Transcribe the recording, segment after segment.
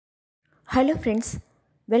Hello friends,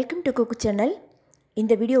 welcome to Cook Channel.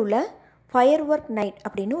 இந்த வீடியோவில் Firework Night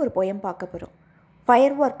அப்படின்னு ஒரு poem பார்க்க போகிறோம்.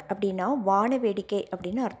 Firework அப்படின்னா வான வேடிக்கை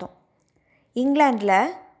அப்படின்னு அர்த்தம். இங்கிலாந்தில்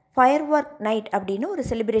Firework Night அப்படின்னு ஒரு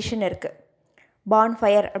செலிப்ரேஷன் இருக்குது.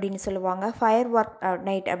 Bonfire அப்படின்னு சொல்லுவாங்க, Firework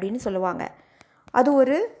Night அப்படின்னு சொல்லுவாங்க. அது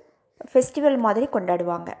ஒரு ஃபெஸ்டிவல் மாதிரி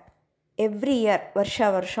கொண்டாடுவாங்க. எவ்ரி இயர்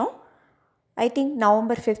வருஷம் ஐ திங்க்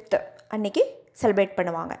November 5th அன்றைக்கி செலிப்ரேட்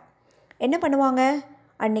பண்ணுவாங்க. என்ன பண்ணுவாங்க?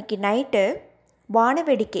 அன்றைக்கி நைட்டு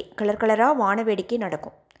வானவேடிக்கை கலராக வானவேடிக்கை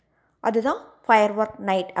நடக்கும். அதுதான் ஃபயர்வொர்க்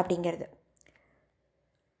நைட் அப்படிங்கிறது.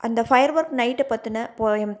 அந்த ஃபயர்வொர்க் நைட்டை பற்றின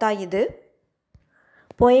போயம் தான் இது.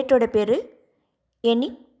 போயட்டோட பேர்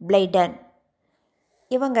எனிக் பிளைடன்.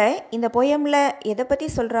 இவங்க இந்த போயமில் எதை பற்றி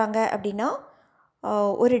சொல்கிறாங்க அப்படின்னா,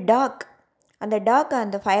 ஒரு டாக், அந்த டாக்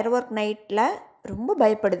அந்த ஃபயர்வொர்க் நைட்டில் ரொம்ப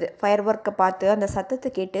பயப்படுது. ஃபயர்வொர்க்கை பார்த்து அந்த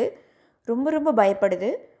சத்தத்தை கேட்டு ரொம்ப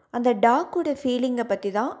பயப்படுது. அந்த டாக்கோட ஃபீலிங்கை பற்றி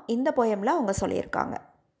தான் இந்த போயமில் அவங்க சொல்லியிருக்காங்க.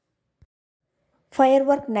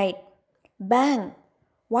 ஃபயர்வொர்க் night. Bang,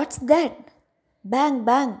 what's that? Bang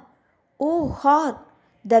bang, O ஹார்க்,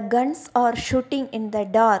 the guns R shooting in the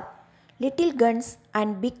dark, little guns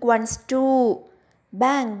and big once two.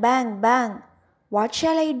 Bang bang bang, what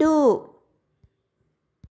shall I two?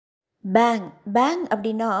 Bang bang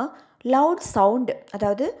அப்படின்னா லவுட் சவுண்டு,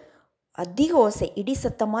 அதாவது அதிக ஓசை, இடி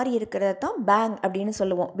சத்தம் மாதிரி இருக்கிறது தான் bang அப்படின்னு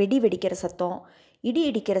சொல்லுவோம். வெடி வெடிக்கிற சத்தம், இடி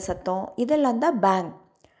இடிக்கிற சத்தம், இதெல்லாம் தான் பேங்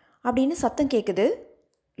அப்படின்னு சத்தம் கேட்குது,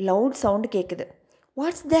 லவுட் சவுண்டு கேட்குது.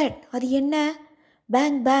 What's that? அது என்ன?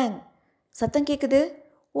 பேங் பேங், சத்தம் கேட்குது.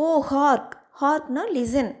 ஓ ஹார்க், ஹார்க்னா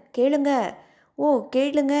லிசன், கேளுங்க. ஓ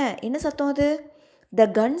கேளுங்க, என்ன சத்தம் அது? த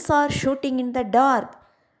guns R shooting in the dark.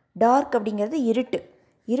 Dark அப்படிங்கிறது இருட்டு.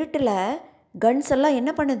 இருட்டில் கன்ஸ் எல்லாம்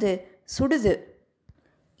என்ன பண்ணுது? சுடுது.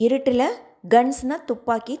 இருட்டில் கன்ஸ்னால்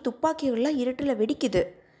துப்பாக்கி, துப்பாக்கிகள்லாம் இருட்டில் வெடிக்குது.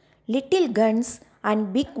 Little guns and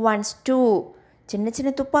big once two,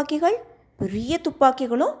 சின்ன துப்பாக்கிகள் பெரிய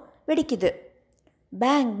துப்பாக்கிகளும் வெடிக்குது.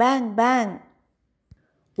 Bang bang bang,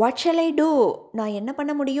 what shall I two? நான் என்ன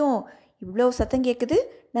பண்ண முடியும்? இவ்வளோ சத்தம் கேட்குது,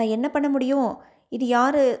 நான் என்ன பண்ண முடியும்? இது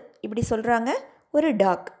யார் இப்படி சொல்கிறாங்க? ஒரு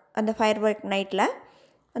டாக். அந்த ஃபயர்வொர்க் நைட்டில்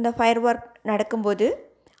அந்த ஃபயர்வொர்க் நடக்கும்போது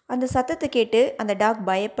அந்த சத்தத்தை கேட்டு அந்த டாக்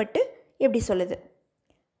பயப்பட்டு எப்படி சொல்லுது?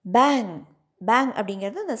 பேங் பேங்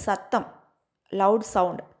அப்படிங்கிறது அந்த சத்தம், loud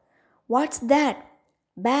sound. Watts that?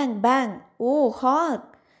 Bang bang, O ஹார்க்,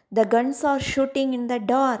 the guns R shooting in the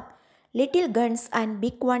dark, little guns and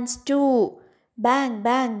big once two. Bang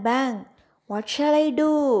bang bang, what shall I two?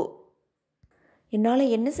 என்னால்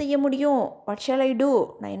என்ன செய்ய முடியும்? What shall I two?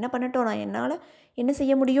 நான் என்ன பண்ணட்டும்? என்னால் என்ன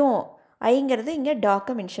செய்ய முடியும்? ஐங்கிறது இங்கே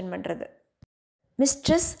டாக்கை மென்ஷன் பண்ணுறது.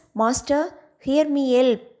 Mistress, master, hear me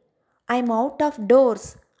help, I am out of doors,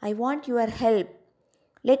 I want your help.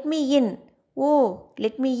 Let me in. Oh,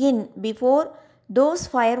 let me in before those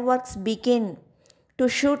fireworks begin to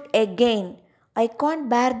shoot again. I can't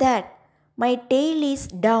bear that. My tail is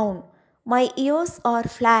down. My ears are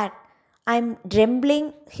flat. I'm trembling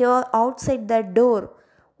here outside the door.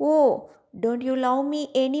 Oh, don't you love me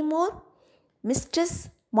anymore? Mistress,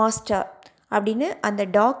 master அப்படின்னு அந்த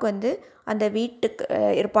talk அந்த வீட்டுக்கு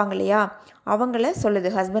இருப்பாங்க இல்லையா, அவங்கள சொல்லுது,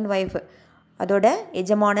 husband wife. அதோட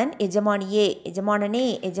எஜமானன், எஜமானியே, எஜமானனே,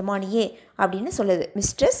 எஜமானியே அப்படின்னு சொல்லுது.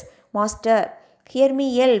 Mistress, master, hear me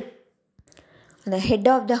help, அந்த ஹெட்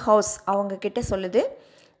ஆஃப் த ஹவுஸ் அவங்கக்கிட்ட சொல்லுது.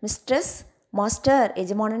 மிஸ்ட்ரஸ், மாஸ்டர்,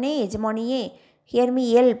 எஜமானனே, எஜமானியே, ஹியர் மீ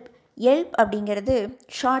ஹெல்ப். ஹெல்ப் அப்படிங்கிறது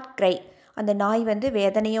ஷார்ட் க்ரை. அந்த நாய்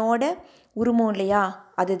வேதனையோட உருமும் இல்லையா,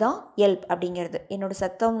 அதுதான் ஹெல்ப் அப்படிங்கிறது. என்னோடய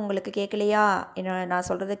சத்தம் உங்களுக்கு கேட்கலையா? நான்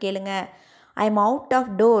சொல்கிறத கேளுங்க. I am out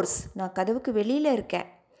of doors, நான் கதவுக்கு வெளியில் இருக்கேன்.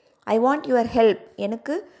 ஐ வாண்ட் யுவர் ஹெல்ப்,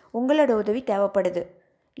 எனக்கு உங்களோட உதவி தேவைப்படுது.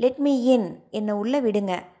 லெட் மீ இன், என்னை உள்ளே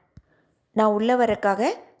விடுங்க, நான் உள்ளே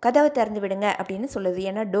வரக்காக கதவை திறந்து விடுங்க அப்படின்னு சொல்லுது.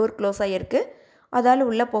 ஏன்னா டோர் க்ளோஸாக இருக்குது, அதால்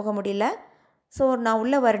உள்ளே போக முடியல. ஸோ நான்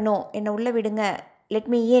உள்ளே வரணும், என்னை உள்ளே விடுங்க.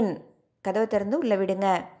 லெட் மீ இன், கதவை திறந்து உள்ளே விடுங்க.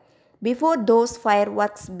 Before those fire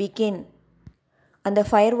works begin, அந்த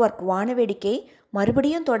ஃபயர் ஒர்க் வானவேடிக்கை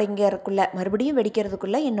மறுபடியும் மறுபடியும்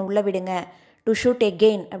வெடிக்கிறதுக்குள்ளே என்னை உள்ளே விடுங்க. டு ஷூட்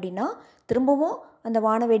எகெயின் அப்படின்னா திரும்பவும் அந்த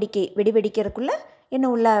வானவேடிக்கை வெடிக்கிறதுக்குள்ளே என்னை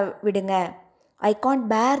உள்ளே விடுங்க. ஐ காண்ட்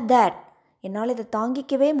பேர் தேட், என்னால் இதை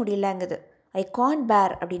தாங்கிக்கவே முடியலங்குது. ஐ காண்ட்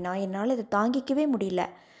பேர் அப்படின்னா என்னால் இதை தாங்கிக்கவே முடியல.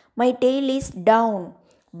 மை டெய்ல் இஸ் டவுன்,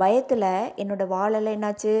 பயத்தில் என்னோடய வாலெல்லாம்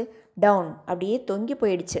என்னாச்சு? டவுன், அப்படியே தொங்கி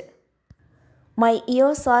போயிடுச்சு. மை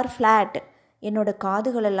இயர்ஸ் ஆர் ஃப்ளாட், என்னோடய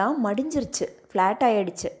காதுகளெல்லாம் மடிஞ்சிருச்சு, ஃப்ளாட்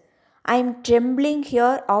ஆகிடுச்சு. I am trembling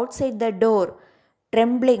here out side the door.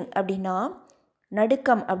 Trembling அப்படின்னா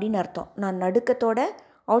நடுக்கம் அப்படின்னு அர்த்தம். நான் நடுக்கத்தோட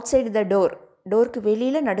அவுட் சைடு த டோர், டோருக்கு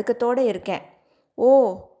வெளியில் நடுக்கத்தோடு இருக்கேன். ஓ,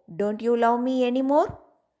 don't you love me anymore?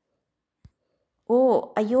 ஓ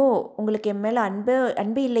ஐயோ உங்களுக்கு என் மேலே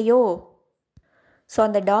அன்பு இல்லையோ. ஸோ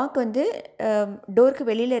அந்த டாக் வந்து டோருக்கு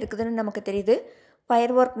வெளியில் இருக்குதுன்னு நமக்கு தெரியுது.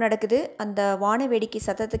 ஃபயர் ஒர்க் நடக்குது. அந்த வான வேடிக்கை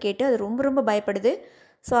சத்தத்தை கேட்டு அது ரொம்ப ரொம்ப பயப்படுது.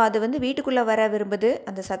 ஸோ அது வந்து வீட்டுக்குள்ளே வர விரும்புது.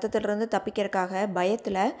 அந்த சத்தத்துலேருந்து தப்பிக்கிறதுக்காக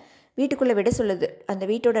பயத்தில் வீட்டுக்குள்ளே விட சொல்லுது. அந்த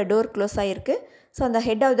வீட்டோட டோர் க்ளோஸ் ஆகிருக்கு. ஸோ அந்த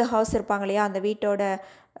ஹெட் ஆஃப் த ஹவுஸ் இருப்பாங்க இல்லையா, அந்த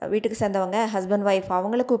வீட்டுக்கு சேர்ந்தவங்க ஹஸ்பண்ட் ஒய்ஃப்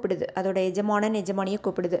அவங்கள கூப்பிடுது. அதோட எஜமானியை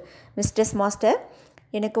கூப்பிடுது. மிஸ்டர்ஸ் மாஸ்டர்,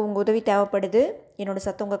 எனக்கு உங்கள் உதவி தேவைப்படுது. என்னோடய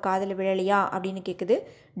சத்தம் உங்கள் காதில் விழலையா அப்படின்னு கேட்குது.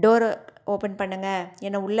 டோரை ஓப்பன் பண்ணுங்கள்,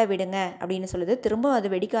 என்னை உள்ளே விடுங்க அப்படின்னு சொல்லுது. திரும்ப அது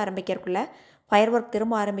வெடிக்க ஆரம்பிக்கிறக்குள்ள, ஃபயர் ஒர்க்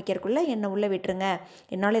திரும்ப ஆரம்பிக்கிறக்குள்ள என்னை உள்ளே விட்டுருங்க,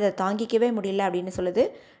 என்னால் இதை தாங்கிக்கவே முடியல அப்படின்னு சொல்லுது.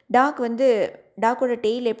 டாக்கோட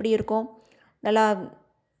டெய்ல் எப்படி இருக்கும், நல்லா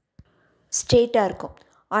ஸ்ட்ரெயிட்டாக இருக்கும்.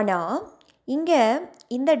 ஆனால் இங்கே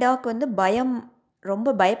இந்த டாக் வந்து ரொம்ப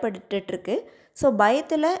பயப்பட்டுருக்கு. ஸோ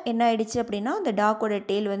பயத்தில் என்ன ஆயிடுச்சு அப்படின்னா, அந்த டாக்கோட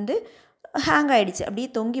டெய்ல் வந்து ஹேங் ஆகிடுச்சு, அப்படியே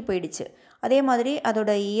தொங்கி போயிடுச்சு. அதே மாதிரி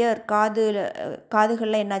அதோட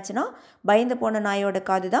காதுகளில் என்னாச்சுன்னா, பயந்து போன நாயோட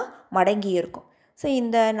காது தான் மடங்கி இருக்கும். ஸோ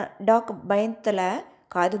இந்த டாக் பயத்தில்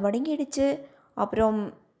காது மடங்கிடுச்சு. அப்புறம்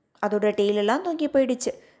அதோட டெய்லெல்லாம் தொங்கி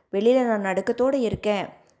போயிடுச்சு. வெளியில் நான் நடுக்கத்தோடு இருக்கேன்,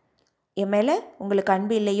 என் மேலே உங்களுக்கு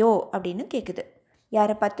அன்பு இல்லையோ அப்படின்னு கேட்குது.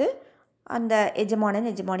 யாரை பார்த்து? அந்த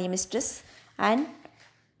எஜமானி, mistress and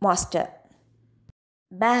master.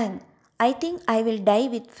 Bang, I think I will die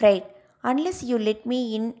with fried unless you let me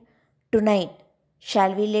in tonight.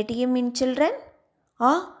 Shall we let him in, children?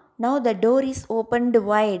 Ah, now the door is opened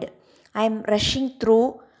wide. I am rushing through.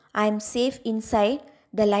 I am safe inside.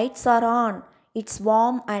 The lights are on. It's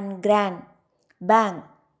warm and grand. Bang,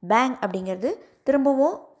 bang அப்படிங்கிறது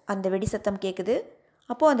திரும்பவும் அந்த வெடி சத்தம் கேட்குது.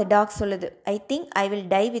 அப்போது அந்த talk சொல்லுது, I think I will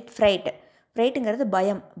die with fried. ஃப்ரைட்டுங்கிறது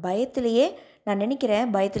பயத்திலேயே நான் நினைக்கிறேன்,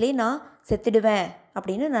 பயத்திலேயே நான் செத்துடுவேன்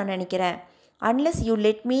அப்படின்னு நான் நினைக்கிறேன். Unless you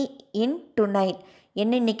let me in to night.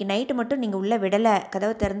 என்னை இன்றைக்கி நைட்டு மட்டும் நீங்கள் உள்ளே விடலை,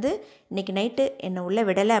 கதவை திறந்து இன்றைக்கி நைட்டு என்னை உள்ளே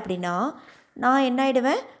விடலை அப்படின்னா நான் என்ன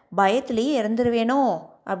ஆகிடுவேன், பயத்திலேயே இறந்துருவேனோ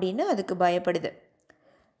அப்படின்னு அதுக்கு பயப்படுது.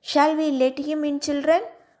 Shall we let him in, children?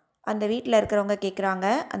 அந்த வீட்டில் இருக்கிறவங்க கேட்குறாங்க.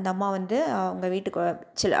 அந்த அம்மா வந்து அவங்க வீட்டுக்கு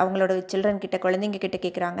அவங்களோட சில்ட்ரன் கிட்ட, குழந்தைங்க கிட்ட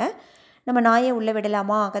கேட்குறாங்க, நம்ம நாயை உள்ளே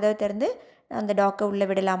விடலாமா, கதவை திறந்து அந்த டாக்கை உள்ளே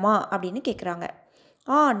விடலாமா அப்படின்னு கேட்குறாங்க.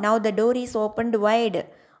 Now the door is opened wide.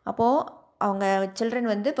 அப்போது அவங்க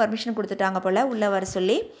சில்ட்ரன் வந்து பர்மிஷன் கொடுத்துட்டாங்க போல் உள்ளே வர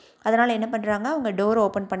சொல்லி. அதனால் என்ன பண்ணுறாங்க, அவங்க டோரை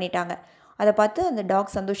ஓப்பன் பண்ணிட்டாங்க. அதை பார்த்து அந்த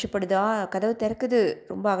டாக் சந்தோஷப்படுதா, கதவு திறக்குது,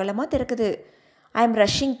 ரொம்ப அகலமாக திறக்குது. I am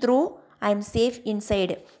rushing through, I am safe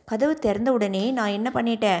inside. கதவு திறந்த உடனே நான் என்ன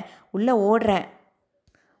பண்ணிட்டேன், உள்ளே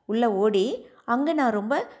ஓடி அங்கே நான்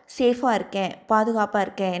ரொம்ப சேஃபாக இருக்கேன், பாதுகாப்பாக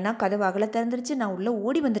இருக்கேன். ஏன்னா கதவு அகல திறந்துருச்சு, நான் உள்ளே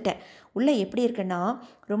ஓடி வந்துட்டேன். உள்ளே எப்படி இருக்கேன்னா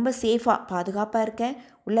ரொம்ப சேஃபாக பாதுகாப்பாக இருக்கேன்.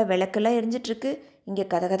 உள்ளே விளக்கெல்லாம் எரிஞ்சிட்ருக்கு, இங்கே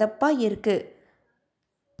கதகதப்பாக இருக்குது.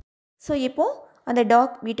 ஸோ இப்போது அந்த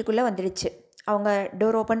டாக் வீட்டுக்குள்ளே வந்துடுச்சு. அவங்க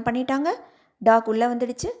டோர் ஓப்பன் பண்ணிட்டாங்க, டாக் உள்ளே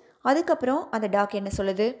வந்துடுச்சு. அதுக்கப்புறம் அந்த டாக் என்ன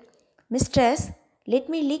சொல்லுது, mistress, let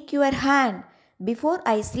me lick your hand before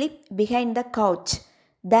I slip behind the couch.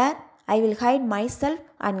 There I will hide myself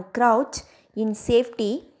and crouch in safety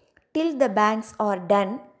till the bangs are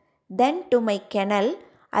done. Then to my kennel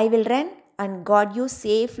I will run and guard you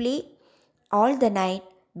safely all the night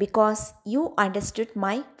because you understood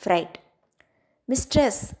my fright.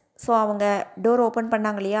 Mistress, so அவங்க door open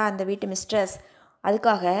பண்ணாங்க இல்லையா அந்த வீட்டு mistress,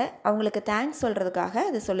 அதுக்காக அவங்களுக்கு thanks சொல்கிறதுக்காக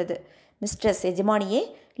அது சொல்லுது. Mistress, எஜமானியே,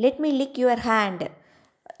 let me லிக் your hand.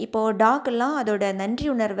 இப்போது டாக்கெல்லாம் அதோட நன்றி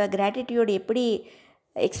உணர்வை, கிராட்டிடியூட் எப்படி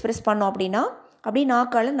எக்ஸ்ப்ரெஸ் பண்ணோம் அப்படின்னா, அப்படி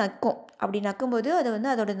நாக்கால் நக்கும். அப்படி நக்கும்போது அது வந்து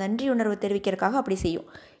அதோட நன்றி உணர்வு தெரிவிக்கிறதுக்காக அப்படி செய்யும்.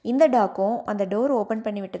 இந்த டாக்கும் அந்த டோர் ஓப்பன்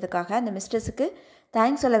பண்ணி விட்டதுக்காக அந்த மிஸ்ட்ரஸுக்கு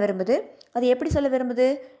தேங்க்ஸ் சொல்ல விரும்புது. அது எப்படி சொல்ல விரும்புது,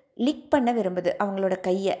 லிக் பண்ண விரும்புது. அவங்களோட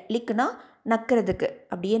கையை லிக்குனா நக்கிறதுக்கு,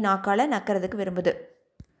 அப்படியே நாக்கால் நக்கிறதுக்கு விரும்புது.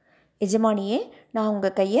 எஜமானியே, நான்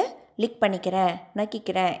உங்கள் கையை லிக் பண்ணிக்கிறேன்,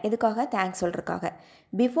 நக்கிக்கிறேன். எதுக்காக, தேங்க்ஸ் சொல்கிறதுக்காக.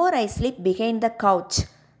 Before I sleep behind the couch.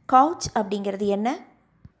 Couch அப்படிங்கிறது என்ன,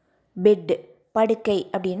 பெட்டு, படுக்கை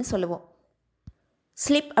அப்படின்னு சொல்லுவோம்.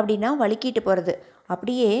 ஸ்லிப் அப்படின்னா வழுக்கிட்டு போகிறது.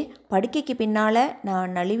 அப்படியே படுக்கைக்கு பின்னால்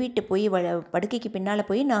நான் நழுவிட்டு போய் படுக்கைக்கு பின்னால்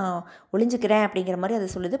போய் நான் ஒளிஞ்சிக்கிறேன் அப்படிங்கிற மாதிரி அது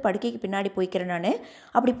சொல்லுது. படுக்கைக்கு பின்னாடி போய்க்கிறேன் நான்.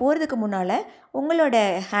 அப்படி போகிறதுக்கு முன்னால் உங்களோட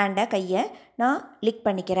கையை நான் லிக்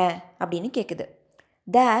பண்ணிக்கிறேன் அப்படின்னு கேட்குது.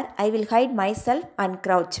 தேர் I will height my self and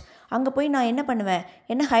crouch. அங்கே போய் நான் என்ன பண்ணுவேன்,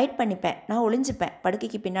 என்ன ஹைட் பண்ணிப்பேன், நான் ஒளிஞ்சிப்பேன்.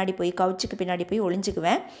 படுக்கைக்கு பின்னாடி போய், கவுச்சுக்கு பின்னாடி போய்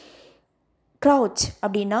ஒளிஞ்சிக்குவேன். க்ரௌச்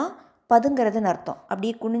அப்படின்னா பதுங்கிறதுன்னு அர்த்தம்.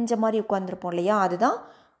 அப்படியே குனிஞ்ச மாதிரி உட்காந்துருப்போம் இல்லையா, அதுதான்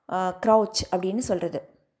க்ரௌச் அப்படின்னு சொல்கிறது.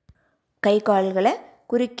 கை கால்களை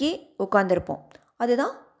குறுக்கி உட்காந்துருப்போம்,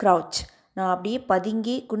 அதுதான் க்ரௌச். நான்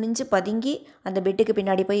அப்படியே குனிஞ்சு பதுங்கி அந்த பெட்டுக்கு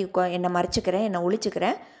பின்னாடி போய் என்னை மறைச்சிக்கிறேன், என்னை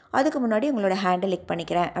ஒளிச்சிக்கிறேன். அதுக்கு முன்னாடி உங்களோட ஹேண்டை லிக்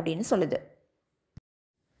பண்ணிக்கிறேன் அப்படின்னு சொல்லுது.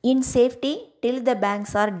 இன் safety till the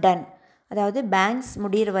banks are done. அதாவது பேங்க்ஸ்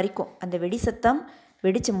முடிகிற வரைக்கும், அந்த வெடி சத்தம்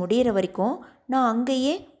வெடித்து முடிகிற வரைக்கும் நான்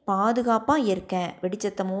அங்கேயே பாதுகாப்பாக இருக்கேன்.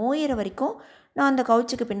 வெடிச்சத்தம் ஓயிற வரைக்கும் நான் அந்த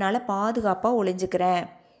கவுச்சுக்கு பின்னால் பாதுகாப்பாக ஒளிஞ்சுக்கிறேன்.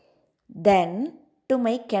 Then to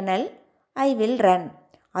my kennel I will run.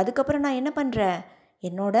 அதுக்கப்புறம் நான் என்ன பண்ணுறேன்,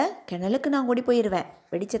 என்னோட கிணலுக்கு நான் ஓடி போயிடுவேன்.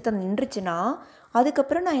 வெடிச்சத்தம் நின்றுச்சுன்னா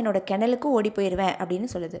அதுக்கப்புறம் நான் என்னோடய கிணலுக்கு ஓடி போயிடுவேன் அப்படின்னு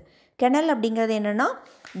சொல்லுது. கிணல் அப்படிங்கிறது என்னென்னா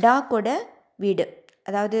டாக்கோட வீடு,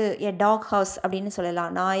 அதாவது எ டாக் ஹவுஸ் அப்படின்னு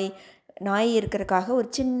சொல்லலாம். நாய் இருக்கிறதுக்காக ஒரு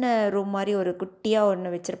சின்ன ரூம் மாதிரி ஒரு குட்டியாக ஒன்று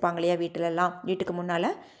வச்சுருப்பாங்க இல்லையா வீட்டிலலாம், வீட்டுக்கு முன்னால்,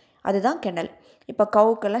 அதுதான் கிணல். இப்போ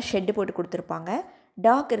கவுக்கெல்லாம் ஷெட்டு போட்டு கொடுத்துருப்பாங்க.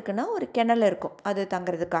 டாக் இருக்குன்னா ஒரு கிணல் இருக்கும் அது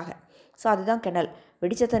தங்குறதுக்காக. ஸோ அதுதான் கிணல்.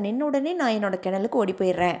 வெடிச்சத்தை நின்ன உடனே நான் என்னோடய கிணலுக்கு ஓடி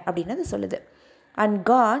போயிடுறேன் அப்படின்னு அது சொல்லுது.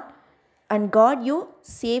 And God you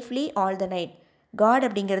safely all the night. God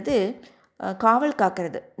அப்படிங்கிறது காவல்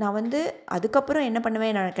காக்கிறது. நான் அதுக்கப்புறம் என்ன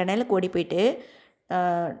பண்ணுவேன், நான் கிணலுக்கு ஓடி போயிட்டு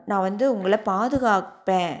நான் உங்களை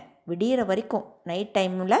பாதுகாப்பேன் விடிகிற வரைக்கும். நைட்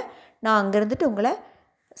டைமில் நான் அங்கே இருந்துட்டு உங்களை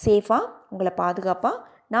சேஃபாக, உங்களை பாதுகாப்பாக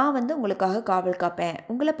நான் உங்களுக்காக காவல் காப்பேன்,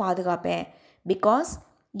 உங்களை பாதுகாப்பேன். Because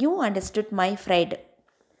you understood my fried.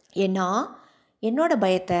 ஏன்னா என்னோட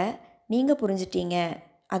பயத்தை நீங்கள் புரிஞ்சிட்டீங்க,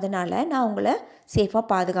 அதனால் நான் உங்களை சேஃபாக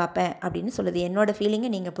பாதுகாப்பேன் அப்படின்னு சொல்லுது. என்னோடய ஃபீலிங்கை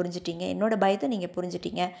நீங்கள் புரிஞ்சிட்டீங்க, என்னோடய பயத்தை நீங்கள்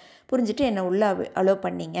புரிஞ்சுட்டு என்னை உள்ளே அலோவ்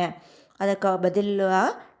பண்ணீங்க. அதுக்கு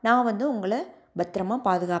பதிலாக நான் உங்களை பத்திரமா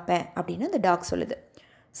பாதுகாப்பேன் அப்படின்னு அந்த டாக் சொல்லுது.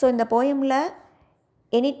 ஸோ இந்த போயமில்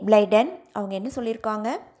எனிட் பிளைடன் அவங்க என்ன சொல்லியிருக்காங்க,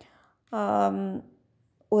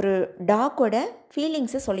 ஒரு டாக்கோட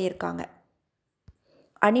ஃபீலிங்ஸை சொல்லியிருக்காங்க.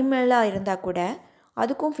 அனிமலாக இருந்தால் கூட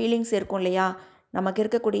அதுக்கும் ஃபீலிங்ஸ் இருக்கும் இல்லையா, நமக்கு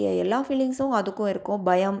இருக்கக்கூடிய எல்லா ஃபீலிங்ஸும் அதுக்கும் இருக்கும்,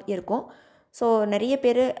 பயம் இருக்கும். ஸோ நிறைய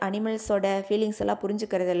பேர் அனிமல்ஸோட ஃபீலிங்ஸ் எல்லாம்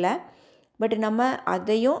புரிஞ்சுக்கிறது இல்லை. பட்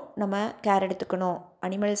அதையும் நம்ம கேர் எடுத்துக்கணும்,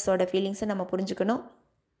 அனிமல்ஸோட ஃபீலிங்ஸை நம்ம புரிஞ்சுக்கணும்.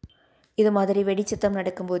 இது மாதிரி வெடிச்சத்தம்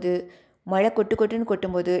நடக்கும்போது, மழை கொட்டுன்னு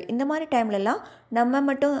கொட்டும்போது, இந்த மாதிரி டைம்லலாம் நம்ம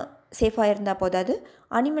மட்டும் சேஃபாக இருந்தால் போதாது,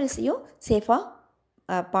 அனிமல்ஸையும் சேஃபாக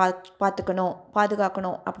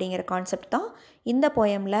பாதுகாக்கணும் அப்படிங்கிற கான்செப்ட் தான் இந்த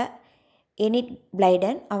போயமில் எனிட்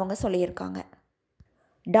பிளைடன் அவங்க சொல்லியிருக்காங்க.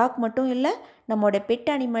 டாக் மட்டும் இல்லை, நம்மளோட பெட்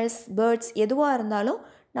அனிமல்ஸ், பேர்ட்ஸ் எதுவாக இருந்தாலும்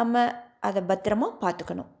நம்ம அதை பத்திரமா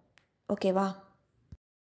பார்த்துக்கணும். ஓகேவா?